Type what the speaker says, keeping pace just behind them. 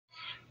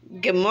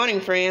Good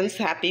morning, friends.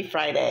 Happy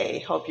Friday.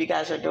 Hope you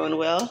guys are doing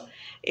well.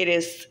 It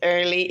is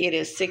early. It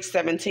is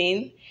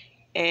 6:17,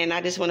 and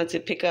I just wanted to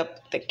pick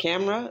up the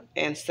camera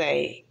and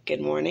say good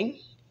morning.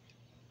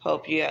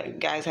 Hope you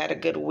guys had a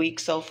good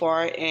week so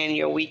far, and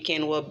your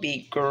weekend will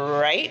be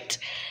great.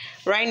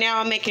 Right now,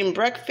 I'm making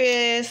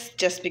breakfast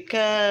just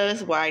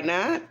because. Why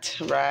not?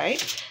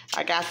 Right?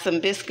 I got some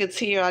biscuits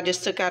here. I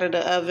just took out of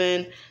the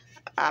oven.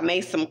 I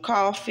made some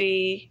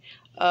coffee.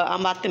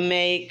 I'm about to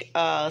make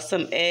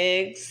some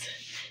eggs,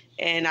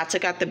 and I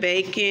took out the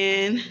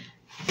bacon,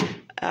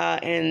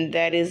 and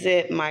that is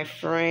it, my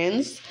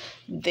friends.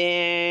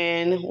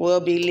 Then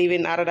we'll be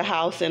leaving out of the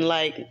house in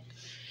like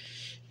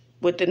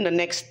within the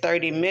next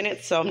 30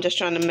 minutes. So I'm just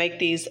trying to make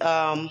these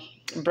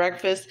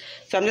breakfast.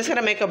 So I'm just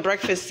gonna make a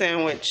breakfast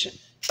sandwich,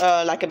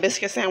 like a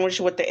biscuit sandwich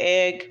with the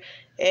egg,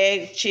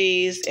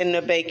 cheese, and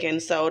the bacon.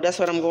 So that's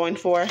what I'm going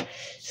for.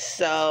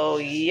 So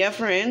yeah,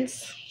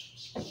 friends.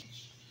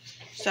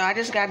 So I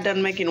just got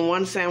done making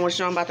one sandwich,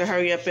 so I'm about to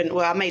hurry up and,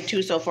 well, I made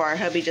two so far.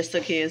 Hubby just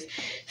took his.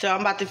 So I'm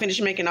about to finish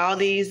making all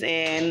these,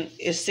 and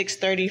it's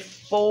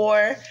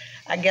 6:34.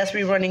 I guess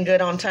we're running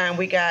good on time.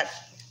 We got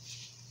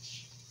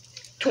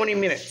 20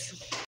 minutes.